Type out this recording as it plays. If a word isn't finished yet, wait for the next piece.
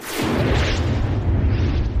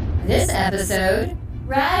This episode,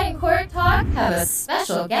 Brad and Court Talk have a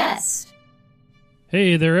special guest.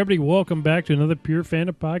 Hey there, everybody. Welcome back to another Pure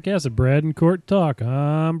Fandom podcast of Brad and Court Talk.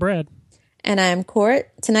 I'm Brad. And I'm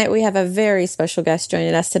Court. Tonight we have a very special guest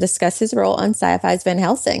joining us to discuss his role on Sci-Fi's Van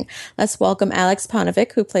Helsing. Let's welcome Alex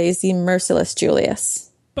Paunovic, who plays the merciless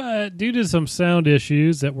Julius. But due to some sound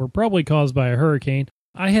issues that were probably caused by a hurricane,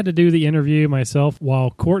 I had to do the interview myself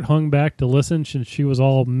while Court hung back to listen since she was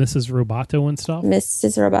all Mrs. Roboto and stuff.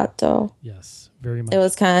 Mrs. Roboto. Yes, very much. It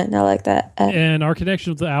was kind of like that. And our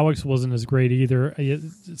connection with Alex wasn't as great either.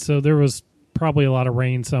 So there was probably a lot of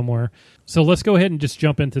rain somewhere. So let's go ahead and just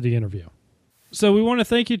jump into the interview. So we want to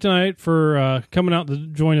thank you tonight for coming out to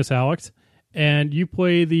join us, Alex. And you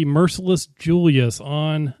play the merciless Julius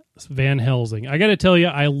on Van Helsing. I got to tell you,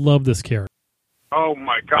 I love this character. Oh,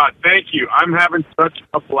 my God. Thank you. I'm having such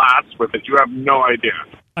a blast with it. You have no idea.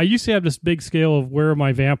 I used to have this big scale of where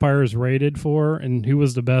my vampires rated for and who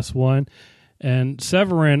was the best one. And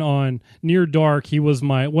Severin on Near Dark, he was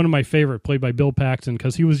one of my favorite, played by Bill Paxton,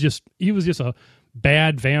 because he was just a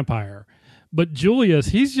bad vampire. But Julius,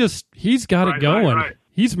 he's got it going. Right.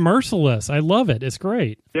 He's merciless. I love it. It's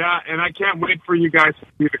great. Yeah, and I can't wait for you guys to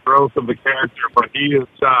see the growth of the character. But he is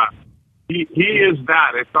he is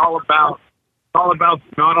that. It's all about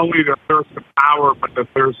not only the thirst of power, but the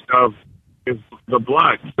thirst of the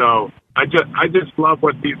blood. So I just love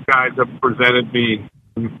what these guys have presented me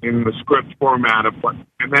in the script format of what,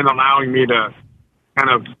 and then allowing me to kind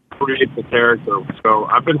of create the character. So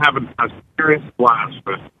I've been having a serious blast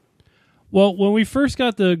with it. Well, when we first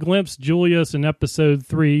got the glimpse Julius in episode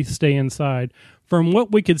 3, Stay Inside, from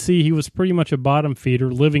what we could see, he was pretty much a bottom feeder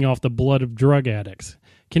living off the blood of drug addicts.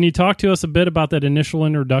 Can you talk to us a bit about that initial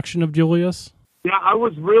introduction of Julius? Yeah, I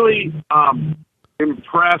was really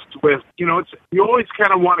impressed with, you always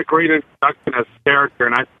kind of want a great introduction as a character,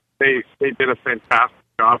 and they did a fantastic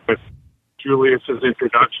job with Julius's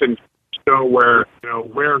introduction to show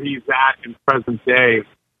where he's at in present day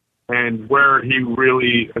and where he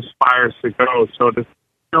really aspires to go. So to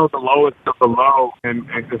show the lowest of the low and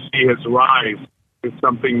to see his rise is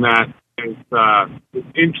something that is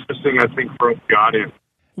interesting, I think, for the audience.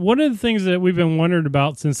 One of the things that we've been wondering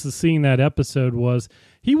about since seeing that episode was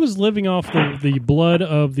he was living off the blood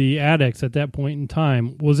of the addicts at that point in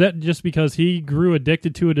time. Was that just because he grew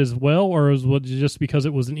addicted to it as well, or was it just because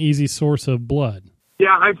it was an easy source of blood?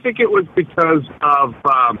 Yeah, I think it was because of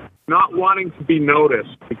not wanting to be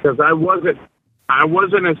noticed, because I wasn't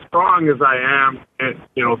as strong as I am,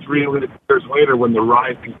 3 years later when the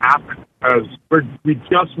rising happened, because we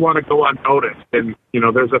just want to go unnoticed. And,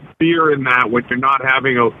 there's a fear in that when you're not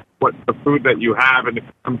having the food that you have and it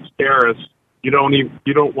becomes scarce, you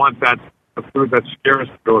don't want the food that's scarce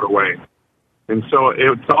to go away. And so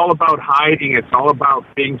it's all about hiding. It's all about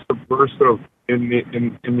being subversive in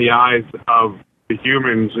the eyes of the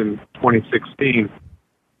humans in 2016.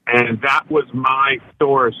 And that was my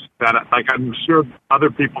source that, I'm sure other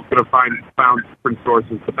people could have found different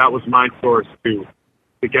sources, but that was my source to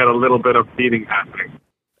get a little bit of feeding happening.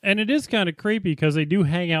 And it is kind of creepy because they do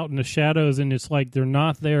hang out in the shadows, and it's like they're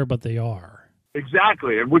not there, but they are.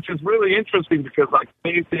 Exactly, and which is really interesting because,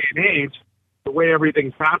 today's day and age, the way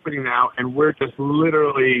everything's happening now, and we're just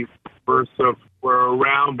literally subversive. We're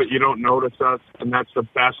around, but you don't notice us, and that's the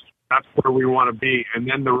best. That's where we want to be. And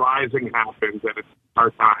then the rising happens, and it's our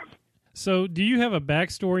time. So do you have a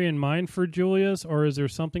backstory in mind for Julius, or is there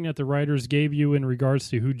something that the writers gave you in regards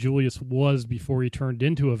to who Julius was before he turned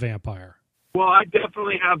into a vampire? Well, I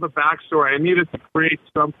definitely have a backstory. I needed to create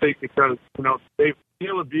something because, Neil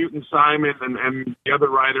LaBute and Simon and the other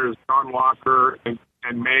writers, John Walker and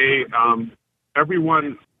May,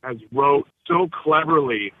 everyone has wrote so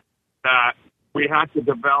cleverly that we had to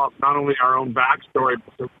develop not only our own backstory,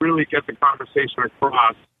 but to really get the conversation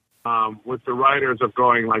across with the writers of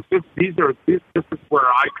going this is where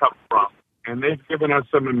I come from. And they've given us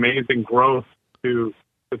some amazing growth to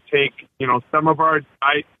take, some of our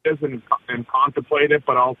ideas and contemplate it,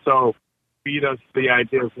 but also feed us the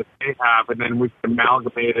ideas that they have, and then we can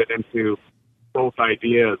amalgamate it into both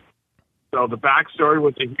ideas. So the backstory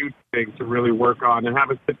was a huge thing to really work on and have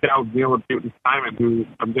a sit down with Neil LaBute and Simon, who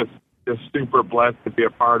I'm just super blessed to be a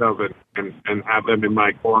part of it and have them in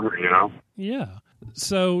my corner, Yeah.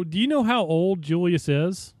 So do you know how old Julius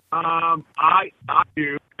is? I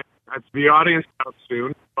do. The audience knows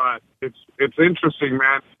soon, but it's interesting,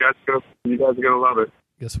 man. You guys are gonna love it.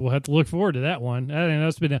 Guess we'll have to look forward to that one.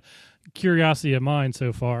 That's been a curiosity of mine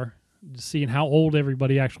so far, just seeing how old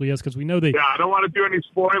everybody actually is, because we know they... Yeah, I don't want to do any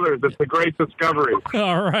spoilers. It's a great discovery.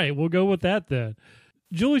 All right, we'll go with that then.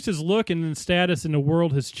 Julius's look and status in the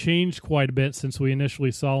world has changed quite a bit since we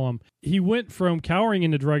initially saw him. He went from cowering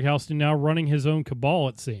in the drug house to now running his own cabal,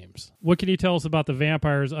 it seems. What can you tell us about the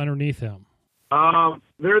vampires underneath him?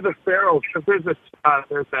 They're the pharaohs.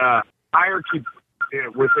 There's a hierarchy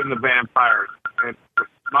within the vampires. And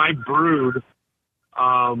my brood,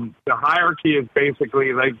 the hierarchy is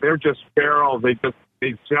basically like they're just feral. They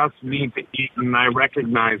just need to eat, and I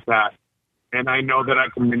recognize that. And I know that I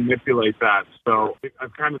can manipulate that. So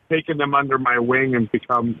I've kind of taken them under my wing and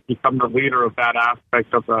become the leader of that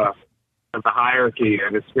aspect of the hierarchy.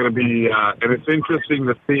 And it's going to be and it's interesting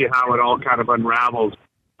to see how it all kind of unravels.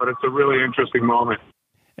 But it's a really interesting moment.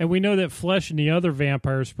 And we know that Flesh and the other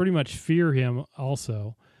vampires pretty much fear him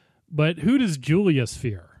also. But who does Julius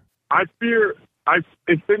fear? It's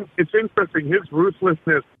interesting. His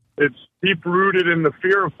ruthlessness, it's deep-rooted in the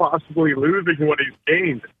fear of possibly losing what he's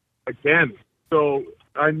gained again. So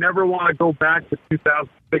I never want to go back to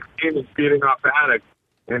 2016 and beating off Addicts.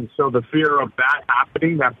 And so the fear of that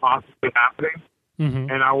happening, that possibly happening,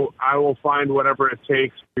 and I will find whatever it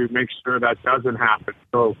takes to make sure that doesn't happen.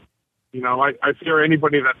 So, I fear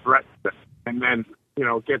anybody that threatens it and then,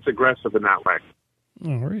 gets aggressive in that way.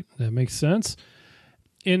 All right. That makes sense.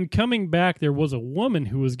 In coming back, there was a woman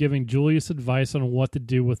who was giving Julius advice on what to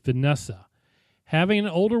do with Vanessa. Having an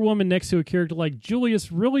older woman next to a character like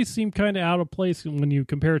Julius really seemed kind of out of place when you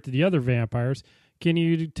compare it to the other vampires. Can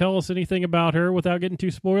you tell us anything about her without getting too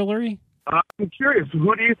spoilery? I'm curious.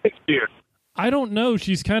 Who do you think she is? I don't know.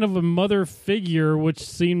 She's kind of a mother figure, which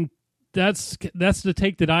seemed that's the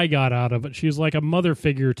take that I got out of it. She was like a mother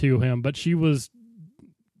figure to him, but she was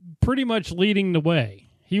pretty much leading the way.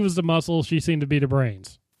 He was the muscle. She seemed to be the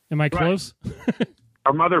brains. Am I close?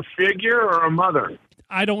 A mother figure or a mother?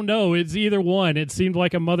 I don't know. It's either one. It seemed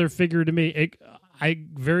like a mother figure to me. I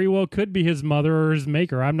very well could be his mother or his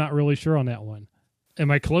maker. I'm not really sure on that one.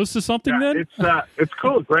 Am I close to something then? It's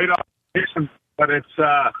cool. Great observation, but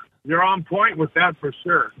you're on point with that for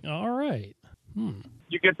sure. All right.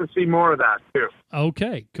 You get to see more of that too.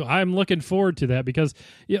 Okay. Cool. I'm looking forward to that because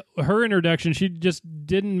her introduction, she just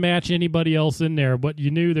didn't match anybody else in there, but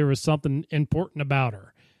you knew there was something important about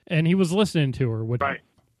her. And he was listening to her. Right.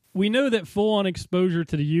 We know that full-on exposure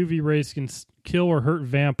to the UV rays can kill or hurt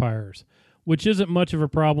vampires, which isn't much of a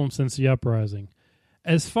problem since the Uprising.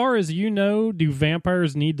 As far as you know, do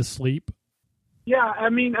vampires need to sleep? Yeah, I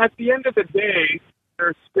mean, at the end of the day,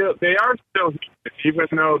 they are still human,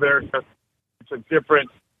 even though it's a different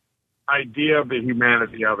idea of the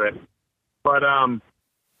humanity of it. But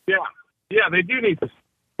yeah, they do need to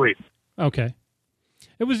sleep. Okay.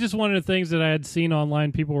 It was just one of the things that I had seen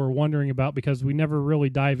online people were wondering about because we never really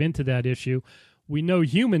dive into that issue. We know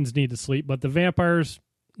humans need to sleep, but the vampires,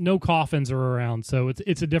 no coffins are around, so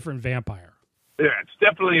it's a different vampire. Yeah, it's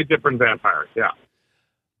definitely a different vampire, yeah.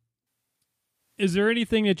 Is there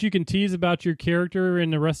anything that you can tease about your character in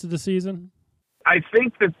the rest of the season? I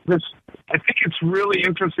think it's really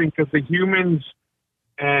interesting because the humans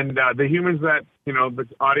and the humans that, the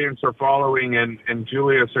audience are following and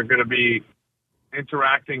Julius are going to be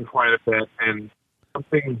interacting quite a bit, and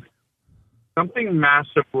something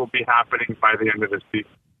massive will be happening by the end of this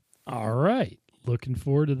season. All right. Looking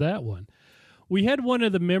forward to that one. We had one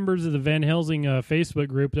of the members of the Van Helsing Facebook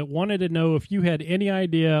group that wanted to know if you had any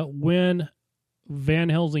idea when Van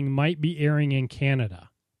Helsing might be airing in Canada.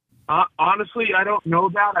 Honestly, I don't know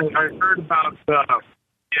that. I heard about the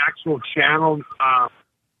actual channel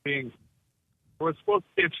being... It was supposed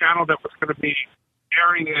to be a channel that was going to be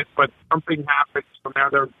airing it, but something happened, so now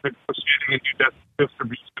they're negotiating a new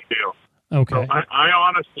distribution deal. Okay. So I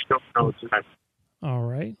honestly don't know today. All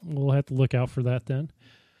right. We'll have to look out for that then.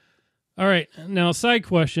 All right. Now, side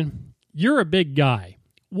question. You're a big guy.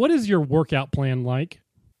 What is your workout plan like?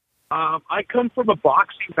 I come from a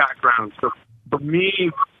boxing background, so for me,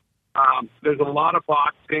 there's a lot of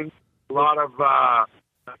boxing, a lot of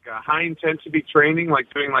high-intensity training, like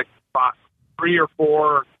doing 3 or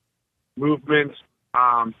 4 movements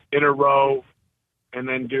in a row, and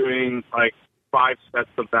then doing 5 sets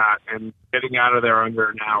of that and getting out of there under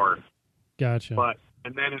an hour. Gotcha.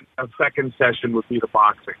 And then a second session would be the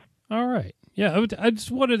boxing. All right. Yeah, I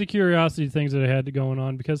just wanted the curiosity things that I had going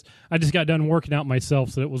on because I just got done working out myself,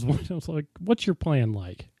 so it was like, what's your plan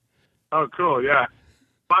like? Oh, cool, yeah.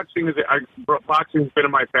 Boxing's been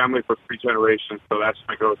in my family for 3 generations, so that's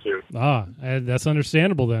my go-to. That's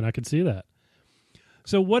understandable then. I can see that.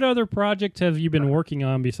 So what other projects have you been working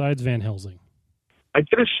on besides Van Helsing? I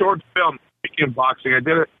did a short film, speaking of boxing. I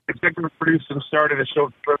did executive produced and started a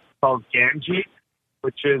short film called Ganji,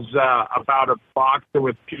 which is about a boxer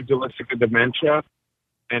with pugilistic dementia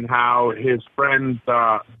and how his friends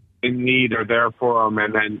in need are there for them,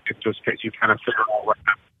 and then it just you kind of figure out what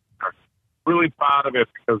happens. Really proud of it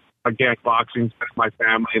because, again, boxing's been my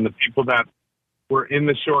family, and the people that were in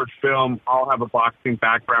the short film all have a boxing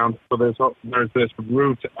background. So there's this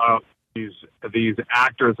root of these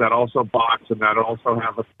actors that also box and that also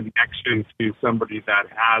have a connection to somebody that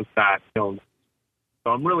has that illness.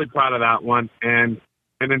 So I'm really proud of that one. And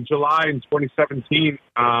in July in 2017,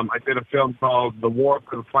 I did a film called The War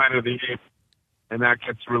for the Planet of the Apes, and that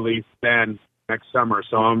gets released then next summer.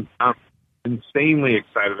 So I'm insanely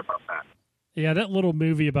excited about that. Yeah, that little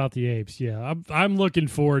movie about the apes. Yeah, I'm looking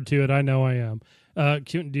forward to it. I know I am.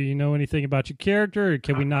 Do you know anything about your character? Or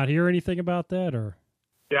can we not hear anything about that? Or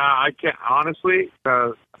yeah, I can't honestly.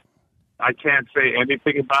 I can't say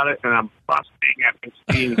anything about it, and I'm busting at this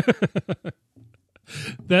scene.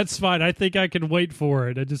 That's fine. I think I can wait for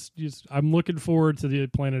it. I'm looking forward to the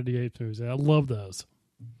Planet of the Apes movies. I love those.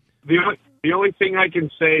 The only thing I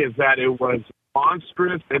can say is that it was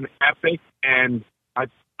monstrous and epic, and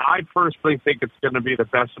I personally think it's going to be the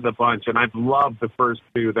best of the bunch, and I've loved the first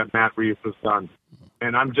two that Matt Reeves has done.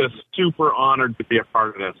 And I'm just super honored to be a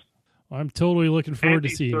part of this. I'm totally looking forward to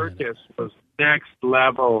seeing it. Andy Serkis was next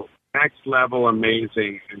level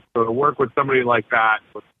amazing. And so to work with somebody like that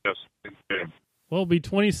was just insane. Well, it'll be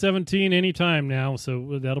 2017 anytime now,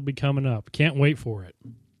 so that'll be coming up. Can't wait for it.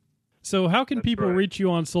 So how can people reach you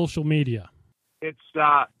on social media? It's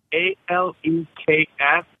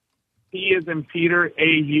ALEKS. P as in Peter,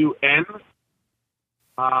 AUN,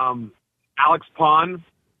 Alex Pon,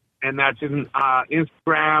 and that's in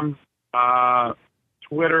Instagram,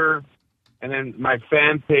 Twitter, and then my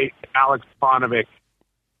fan page, Alex Ponovic,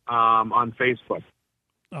 on Facebook.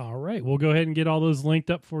 All right. We'll go ahead and get all those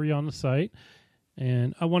linked up for you on the site.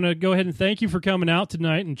 And I want to go ahead and thank you for coming out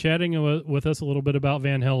tonight and chatting with us a little bit about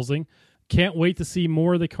Van Helsing. Can't wait to see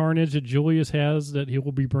more of the carnage that Julius has that he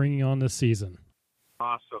will be bringing on this season.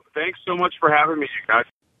 Awesome. Thanks so much for having me, you guys.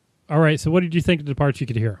 All right. So what did you think of the parts you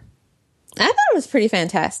could hear? I thought it was pretty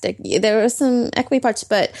fantastic. There were some echoey parts,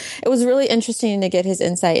 but it was really interesting to get his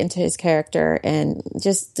insight into his character, and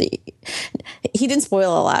just he didn't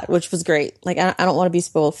spoil a lot, which was great. Like, I don't want to be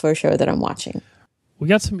spoiled for a show that I'm watching. We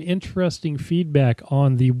got some interesting feedback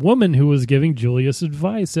on the woman who was giving Julius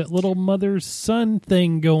advice, that little mother-son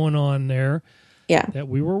thing going on there. Yeah. That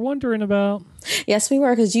we were wondering about. Yes, we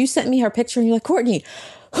were, because you sent me her picture and you're like, Courtney,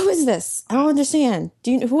 who is this? I don't understand.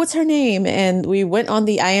 What's her name? And we went on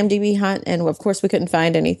the IMDb hunt, and of course we couldn't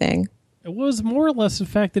find anything. It was more or less the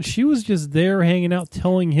fact that she was just there hanging out,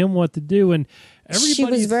 telling him what to do, and she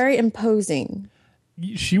was very imposing.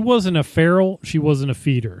 She wasn't a feral. She wasn't a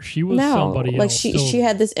feeder. She was somebody like else. She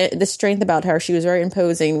had this strength about her. She was very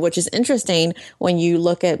imposing, which is interesting when you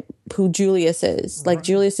look at who Julius is. Like,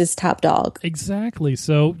 Julius is top dog. Exactly.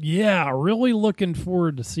 So, yeah, really looking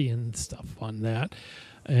forward to seeing stuff on that.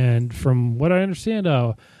 And from what I understand,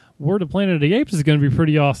 War of the Planet of the Apes is going to be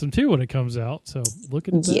pretty awesome, too, when it comes out. So,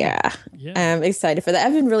 looking at that. Yeah. I'm excited for that.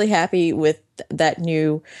 I've been really happy with that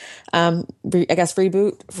new,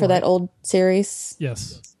 reboot for that old series.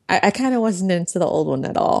 Yes. I kind of wasn't into the old one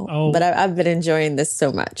at all, but I've been enjoying this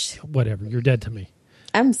so much. Whatever. You're dead to me.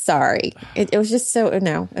 I'm sorry. It was just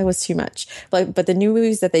it was too much. But the new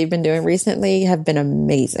movies that they've been doing recently have been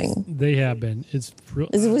amazing. They have been. It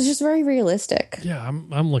was just very realistic. Yeah,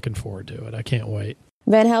 I'm looking forward to it. I can't wait.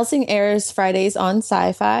 Van Helsing airs Fridays on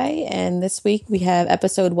Sci-Fi, and this week we have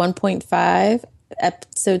episode 1.5,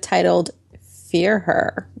 episode titled Fear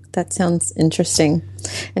Her. That sounds interesting.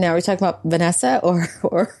 And now are we talking about Vanessa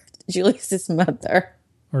or Julius's mother?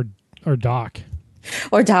 Or Doc.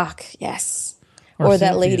 Or Doc, yes. Or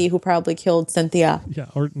that lady who probably killed Cynthia. Yeah,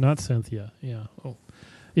 or not Cynthia. Yeah. Oh,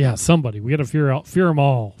 yeah, somebody. We got to fear them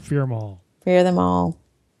all. Fear them all. Fear them all.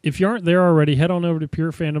 If you aren't there already, head on over to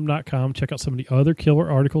purefandom.com. Check out some of the other killer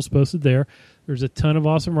articles posted there. There's a ton of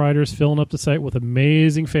awesome writers filling up the site with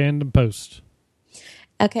amazing fandom posts.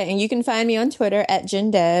 Okay, and you can find me on Twitter at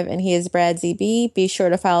JenDev, and he is Brad ZB. Be sure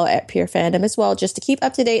to follow at Pure Fandom as well, just to keep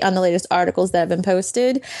up to date on the latest articles that have been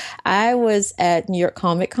posted. I was at New York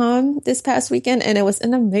Comic Con this past weekend, and it was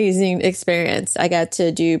an amazing experience. I got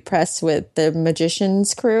to do press with the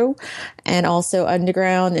Magicians crew, and also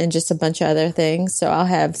Underground, and just a bunch of other things. So I'll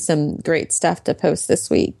have some great stuff to post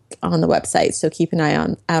this week on the website. So keep an eye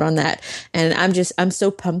out on that. And I'm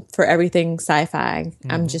so pumped for everything sci-fi.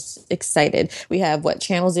 Mm-hmm. I'm just excited. We have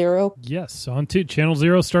Channel Zero? Yes, Channel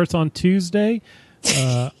Zero starts on Tuesday,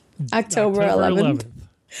 October 11th.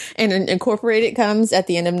 And Incorporated comes at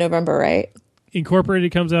the end of November, right?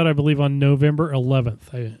 Incorporated comes out, I believe, on November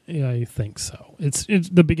 11th. I think so. It's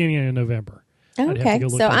the beginning of November. I'd have to Okay, go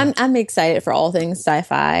look so that up. I'm excited for all things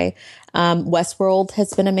sci-fi. Westworld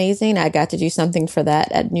has been amazing. I got to do something for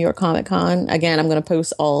that at New York Comic Con. Again, I'm going to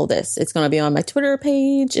post all this. It's going to be on my Twitter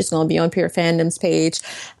page. It's going to be on Pure Fandom's page,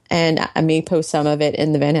 and I may post some of it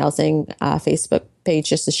in the Van Helsing Facebook page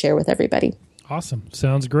just to share with everybody. Awesome.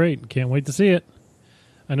 Sounds great. Can't wait to see it.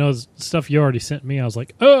 I know it's stuff you already sent me. I was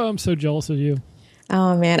like, oh, I'm so jealous of you.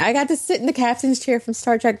 Oh man, I got to sit in the captain's chair from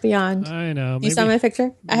Star Trek Beyond. I know. You saw my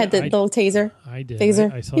picture? I had the little taser. I did.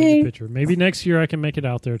 Taser. I saw Yay. your picture. Maybe next year I can make it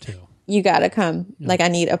out there too. You got to come. Yeah. Like, I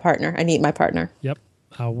need a partner. I need my partner. Yep.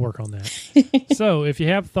 I'll work on that. So if you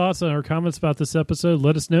have thoughts or comments about this episode,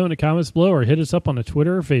 let us know in the comments below or hit us up on the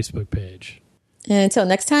Twitter or Facebook page. And until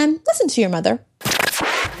next time, listen to your mother.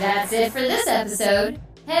 That's it for this episode.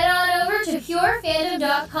 Head on over to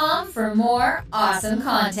purefandom.com for more awesome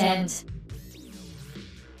content.